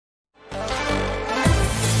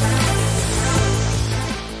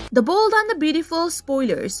The Bold and the Beautiful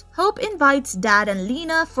spoilers. Hope invites Dad and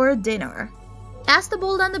Lina for dinner. As The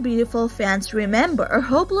Bold and the Beautiful fans remember,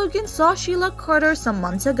 Hope Logan saw Sheila Carter some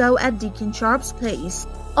months ago at Deacon Sharpe's place.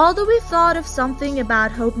 Although we thought of something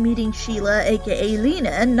about Hope meeting Sheila, aka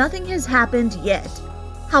Lina, nothing has happened yet.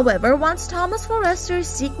 However, once Thomas Forrester's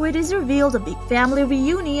secret is revealed, a big family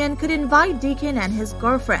reunion could invite Deacon and his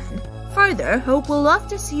girlfriend. Further, Hope will love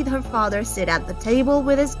to see her father sit at the table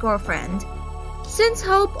with his girlfriend. Since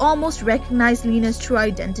Hope almost recognized Lina's true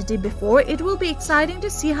identity before, it will be exciting to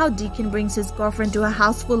see how Deacon brings his girlfriend to a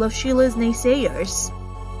house full of Sheila's naysayers.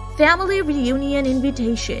 Family reunion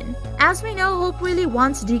invitation. As we know, Hope really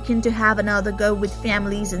wants Deacon to have another go with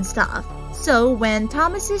families and stuff. So, when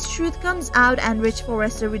Thomas's truth comes out and Rich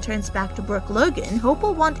Forrester returns back to Brooke Logan, Hope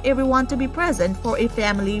will want everyone to be present for a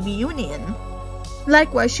family reunion.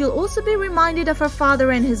 Likewise, she'll also be reminded of her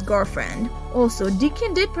father and his girlfriend. Also,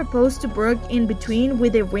 Deacon did propose to Brooke in between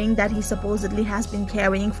with a ring that he supposedly has been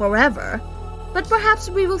carrying forever. But perhaps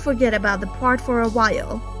we will forget about the part for a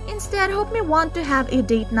while. Instead, Hope may want to have a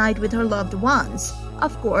date night with her loved ones.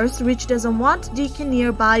 Of course, Rich doesn't want Deacon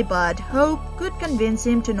nearby, but Hope could convince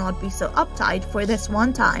him to not be so uptight for this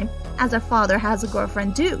one time, as her father has a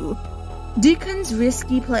girlfriend too. Deacon's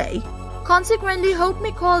risky play. Consequently, Hope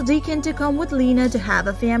may call Deacon to come with Lina to have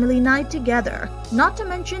a family night together. Not to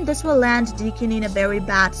mention, this will land Deacon in a very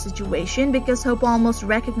bad situation because Hope almost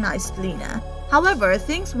recognized Lina. However,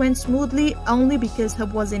 things went smoothly only because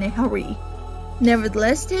Hope was in a hurry.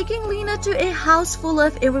 Nevertheless, taking Lina to a house full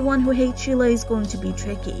of everyone who hates Sheila is going to be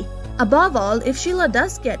tricky. Above all, if Sheila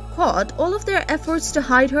does get caught, all of their efforts to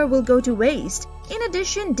hide her will go to waste. In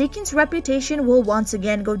addition, Deacon's reputation will once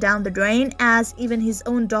again go down the drain as even his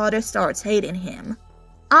own daughter starts hating him.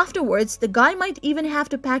 Afterwards, the guy might even have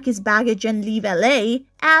to pack his baggage and leave LA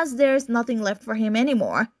as there's nothing left for him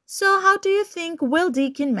anymore. So how do you think will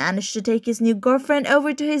Deacon manage to take his new girlfriend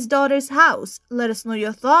over to his daughter's house? Let us know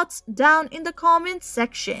your thoughts down in the comments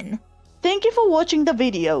section. Thank you for watching the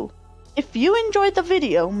video. If you enjoyed the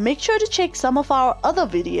video, make sure to check some of our other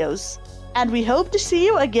videos. And we hope to see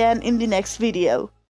you again in the next video.